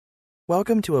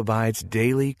Welcome to Abide's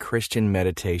Daily Christian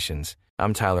Meditations.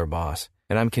 I'm Tyler Boss,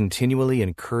 and I'm continually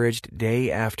encouraged day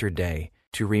after day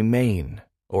to remain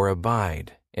or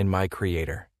abide in my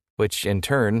Creator, which in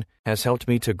turn has helped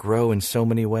me to grow in so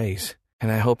many ways.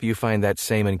 And I hope you find that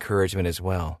same encouragement as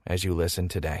well as you listen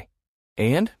today.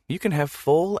 And you can have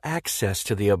full access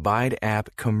to the Abide app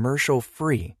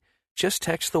commercial-free. Just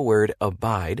text the word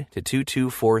ABIDE to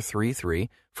 22433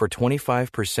 for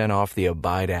 25% off the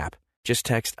Abide app. Just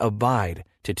text ABIDE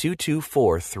to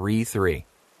 22433.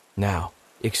 Now,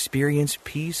 experience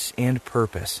peace and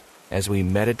purpose as we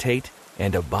meditate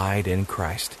and abide in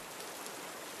Christ.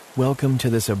 Welcome to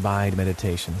this Abide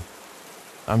meditation.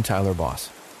 I'm Tyler Boss.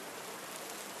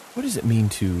 What does it mean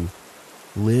to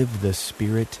live the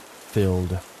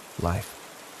Spirit-filled life?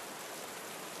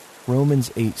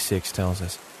 Romans 8:6 tells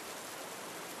us,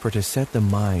 "For to set the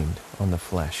mind on the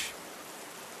flesh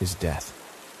is death,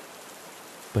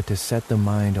 but to set the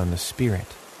mind on the Spirit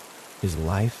is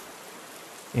life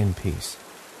and peace."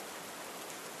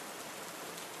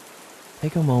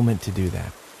 Take a moment to do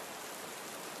that.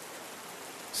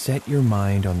 Set your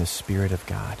mind on the Spirit of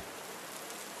God.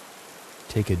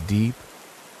 Take a deep,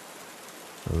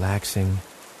 relaxing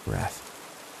breath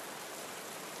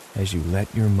as you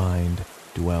let your mind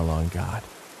dwell on God.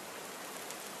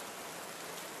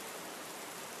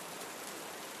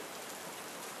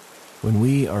 When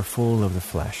we are full of the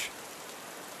flesh,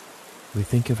 we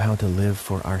think of how to live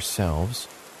for ourselves,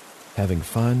 having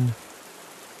fun,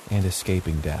 and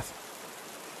escaping death.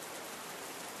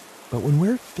 But when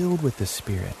we're filled with the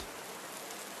Spirit,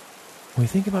 we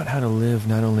think about how to live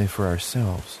not only for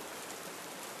ourselves,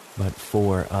 but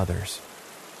for others,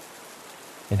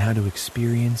 and how to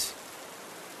experience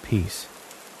peace.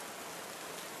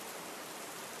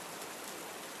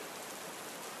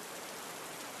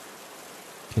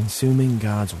 Consuming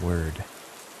God's Word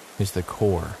is the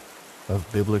core of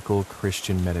biblical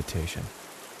Christian meditation.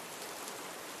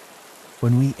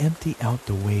 When we empty out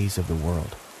the ways of the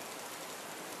world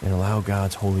and allow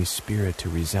God's Holy Spirit to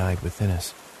reside within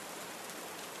us,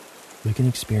 we can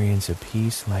experience a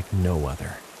peace like no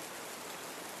other,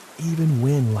 even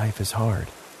when life is hard.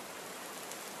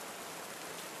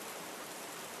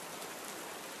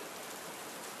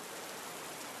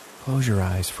 Close your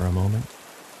eyes for a moment.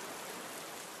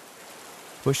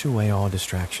 Push away all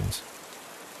distractions.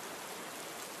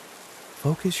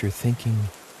 Focus your thinking,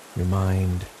 your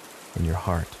mind, and your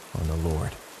heart on the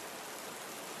Lord.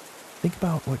 Think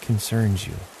about what concerns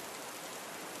you.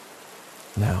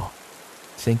 Now,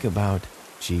 think about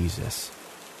Jesus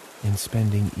and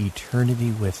spending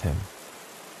eternity with Him.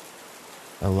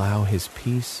 Allow His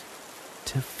peace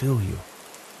to fill you.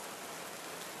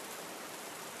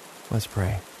 Let's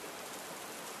pray.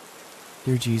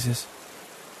 Dear Jesus,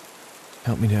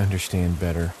 help me to understand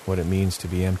better what it means to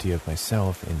be empty of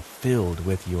myself and filled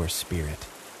with your Spirit.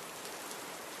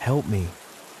 Help me,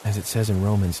 as it says in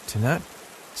Romans, to not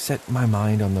set my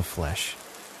mind on the flesh,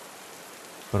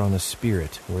 but on the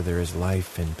Spirit where there is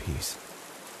life and peace.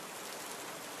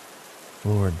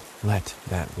 Lord, let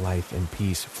that life and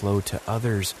peace flow to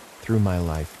others through my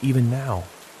life, even now,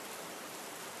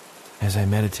 as I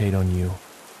meditate on you.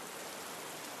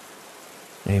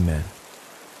 Amen.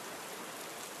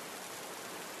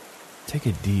 Take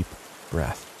a deep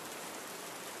breath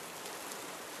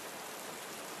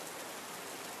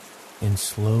and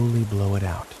slowly blow it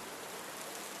out,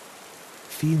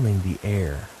 feeling the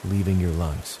air leaving your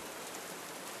lungs.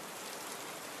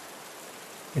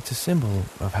 It's a symbol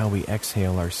of how we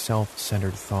exhale our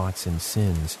self-centered thoughts and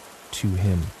sins to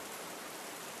Him.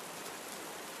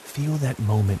 Feel that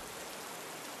moment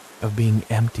of being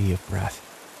empty of breath.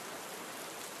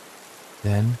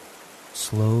 Then,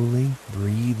 slowly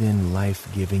breathe in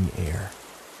life-giving air,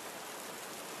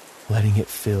 letting it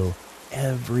fill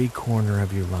every corner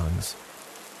of your lungs.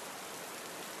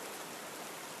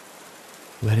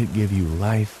 Let it give you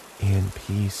life and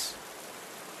peace,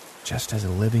 just as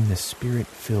living the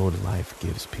Spirit-filled life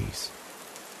gives peace.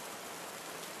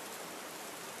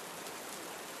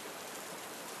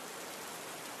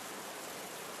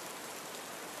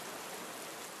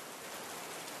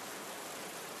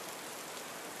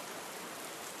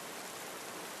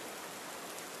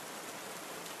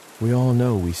 We all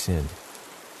know we sinned,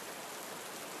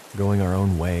 going our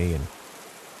own way and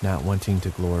not wanting to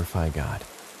glorify God.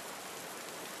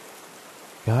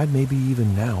 God may be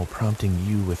even now prompting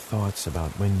you with thoughts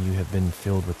about when you have been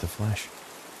filled with the flesh.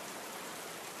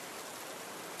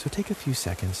 So take a few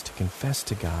seconds to confess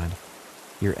to God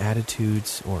your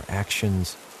attitudes or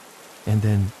actions, and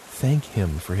then thank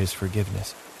Him for His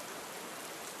forgiveness.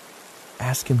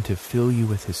 Ask Him to fill you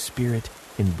with His Spirit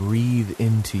and breathe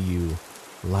into you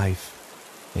life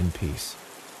and peace.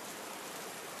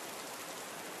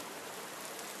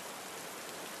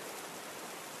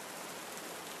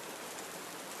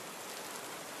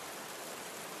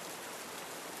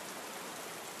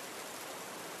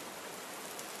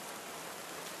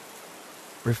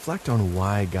 Reflect on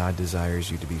why God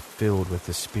desires you to be filled with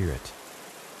the Spirit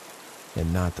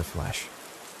and not the flesh.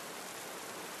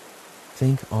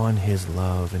 Think on His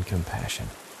love and compassion,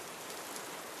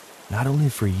 not only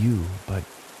for you, but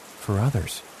for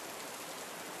others.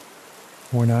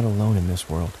 We're not alone in this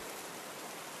world,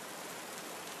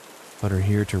 but are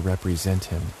here to represent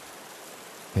Him,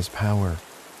 His power,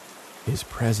 His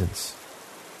presence,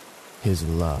 His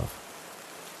love.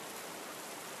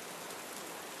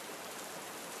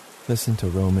 Listen to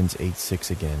Romans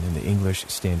 8:6 again in the English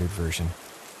Standard Version.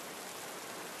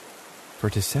 For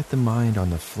to set the mind on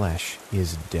the flesh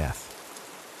is death,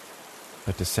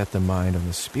 but to set the mind on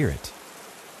the Spirit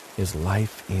is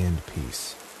life and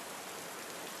peace.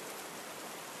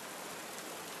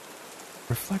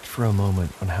 Reflect for a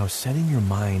moment on how setting your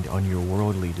mind on your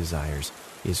worldly desires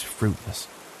is fruitless.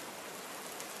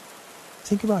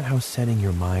 Think about how setting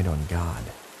your mind on God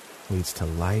leads to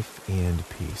life and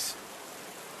peace.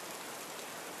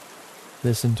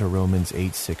 Listen to Romans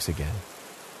 8:6 again.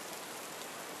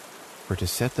 For to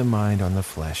set the mind on the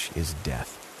flesh is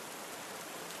death,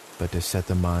 but to set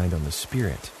the mind on the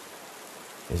Spirit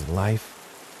is life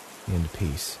and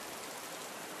peace.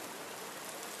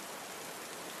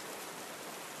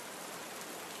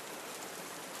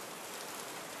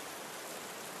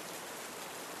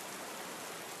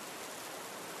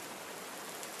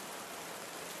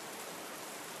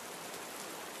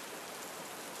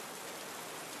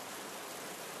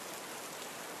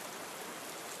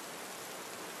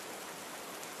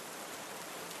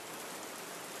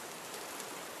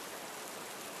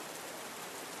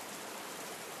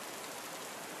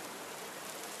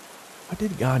 What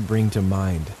did God bring to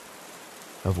mind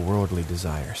of worldly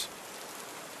desires?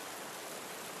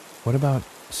 What about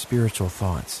spiritual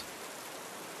thoughts?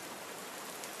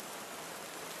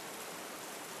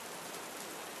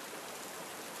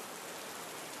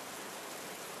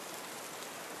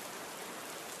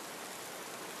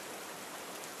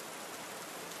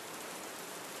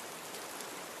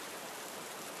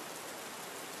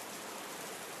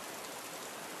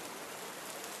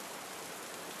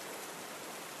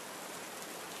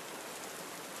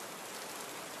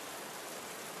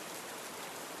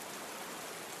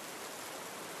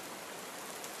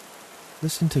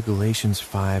 Listen to Galatians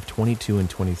 5:22 and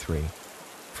 23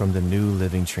 from the New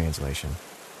Living Translation.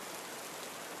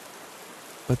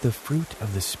 But the fruit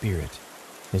of the Spirit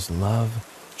is love,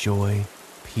 joy,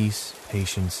 peace,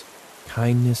 patience,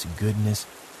 kindness, goodness,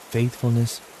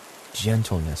 faithfulness,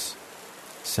 gentleness,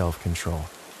 self-control.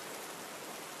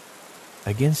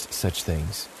 Against such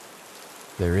things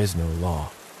there is no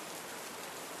law.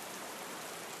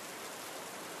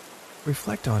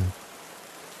 Reflect on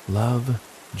love,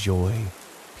 joy,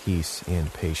 peace,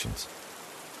 and patience,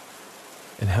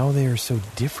 and how they are so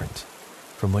different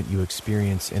from what you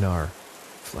experience in our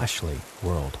fleshly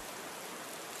world.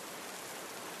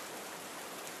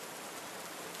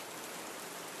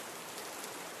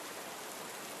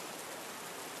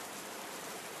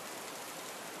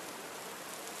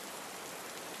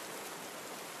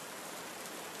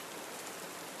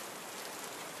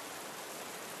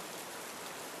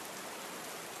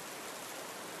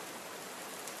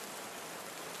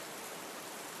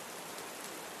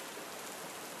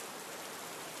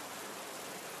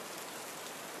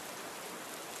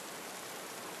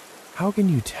 How can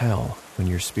you tell when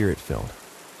you're Spirit-filled?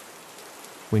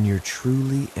 When you're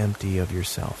truly empty of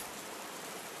yourself.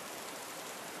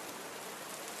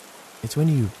 It's when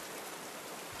you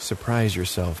surprise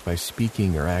yourself by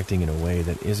speaking or acting in a way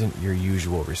that isn't your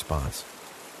usual response.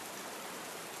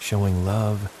 Showing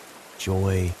love,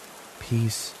 joy,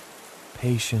 peace,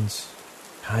 patience,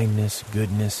 kindness,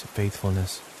 goodness,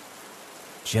 faithfulness,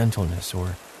 gentleness,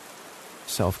 or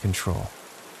self-control.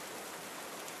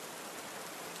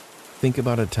 Think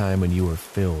about a time when you were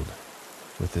filled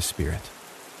with the Spirit.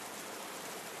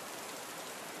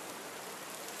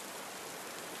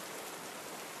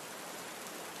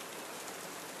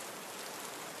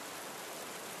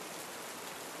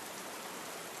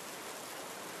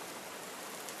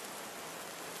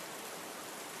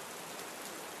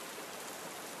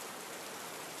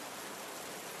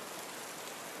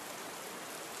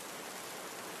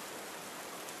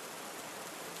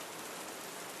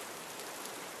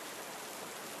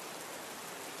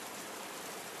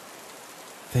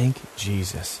 Thank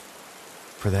Jesus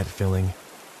for that filling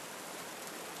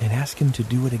and ask Him to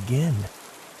do it again,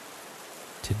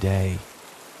 today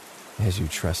as you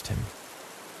trust Him.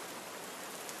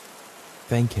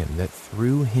 Thank Him that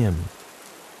through Him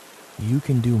you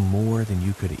can do more than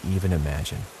you could even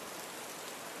imagine.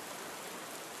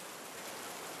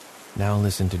 Now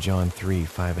listen to John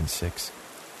 3:5 and 6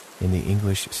 in the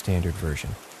English Standard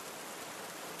Version.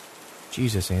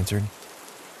 Jesus answered,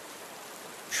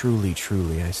 "Truly,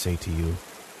 truly, I say to you,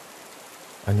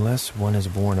 unless one is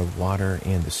born of water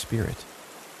and the Spirit,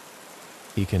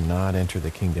 he cannot enter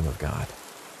the kingdom of God.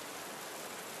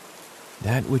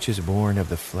 That which is born of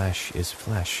the flesh is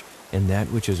flesh, and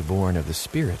that which is born of the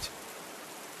Spirit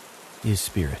is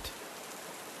spirit."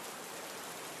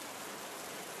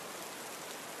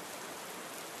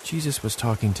 Jesus was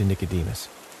talking to Nicodemus,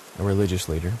 a religious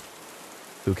leader,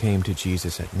 who came to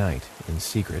Jesus at night in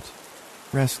secret,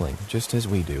 wrestling, just as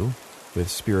we do, with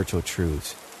spiritual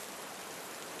truths.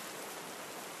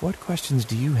 What questions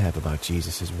do you have about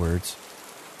Jesus' words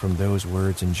from those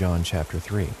words in John chapter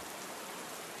 3?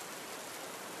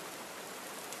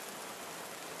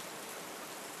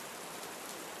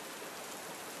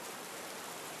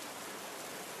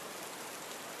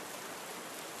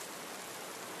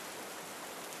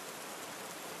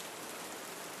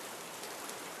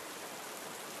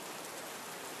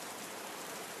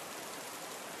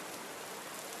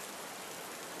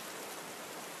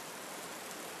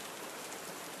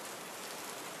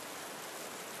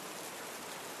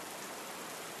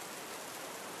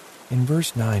 In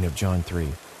verse 9 of John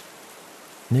 3,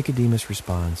 Nicodemus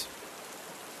responds,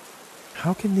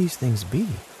 "How can these things be?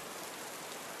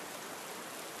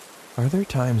 Are there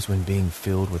times when being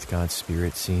filled with God's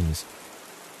Spirit seems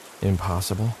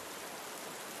impossible?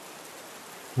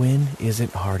 When is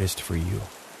it hardest for you?"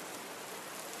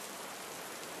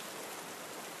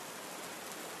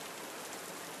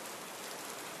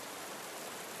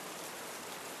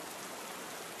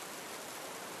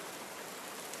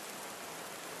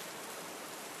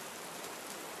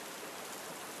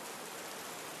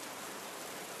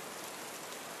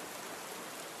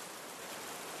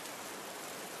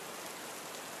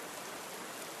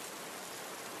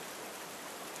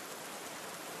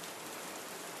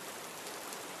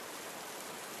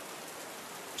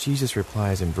 Jesus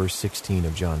replies in verse 16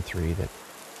 of John 3 that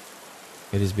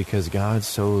it is because God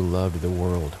so loved the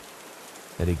world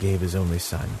that He gave His only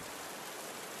Son,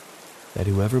 that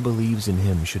whoever believes in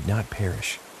Him should not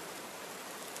perish,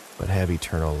 but have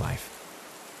eternal life.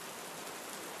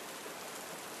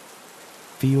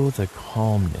 Feel the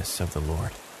calmness of the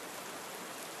Lord.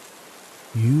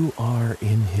 You are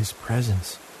in His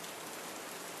presence.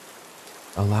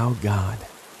 Allow God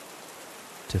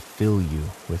to fill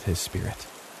you with His Spirit.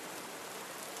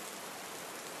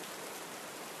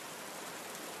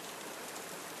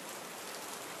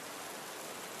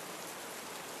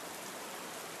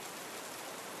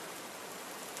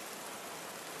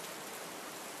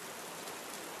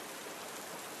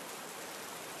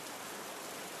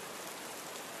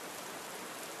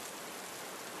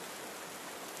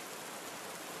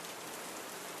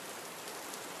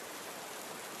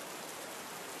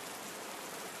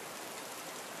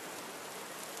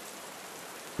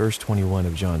 Verse 21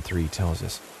 of John 3 tells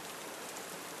us,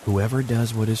 "Whoever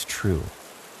does what is true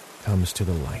comes to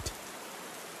the light,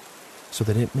 so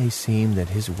that it may seem that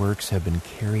his works have been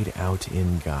carried out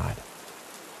in God."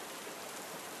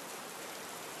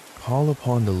 Call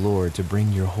upon the Lord to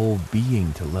bring your whole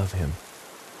being to love Him,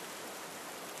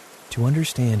 to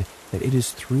understand that it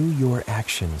is through your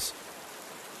actions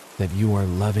that you are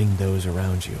loving those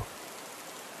around you.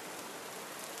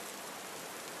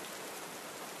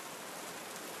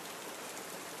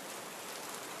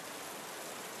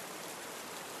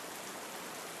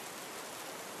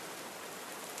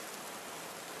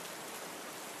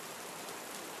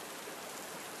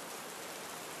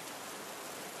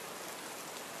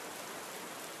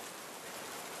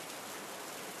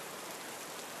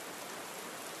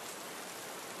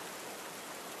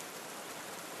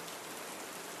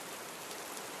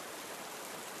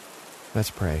 Let's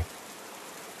pray.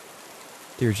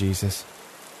 Dear Jesus,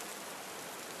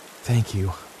 thank you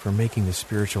for making the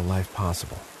spiritual life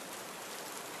possible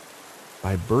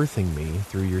by birthing me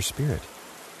through your Spirit.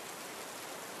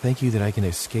 Thank you that I can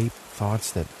escape thoughts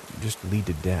that just lead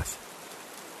to death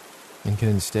and can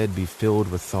instead be filled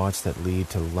with thoughts that lead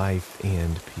to life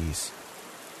and peace.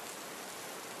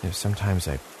 And sometimes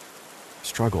I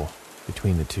struggle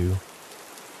between the two.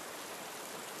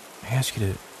 I ask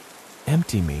you to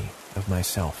empty me of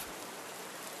myself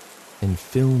and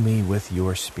fill me with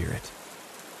your Spirit.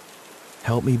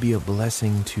 Help me be a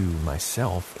blessing to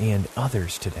myself and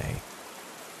others today.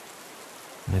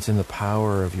 And it's in the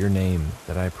power of your name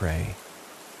that I pray.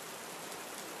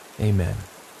 Amen.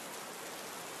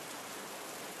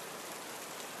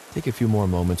 Take a few more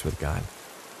moments with God,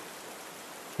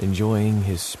 enjoying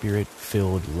His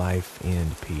Spirit-filled life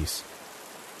and peace.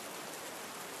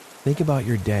 Think about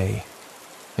your day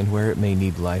and where it may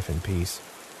need life and peace.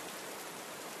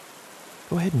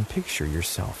 Go ahead and picture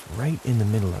yourself right in the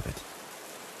middle of it.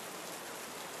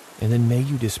 And then may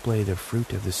you display the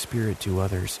fruit of the Spirit to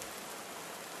others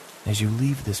as you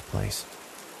leave this place,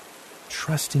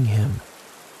 trusting Him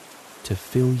to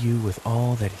fill you with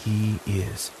all that He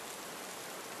is.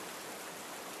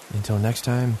 Until next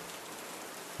time,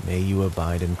 may you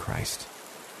abide in Christ.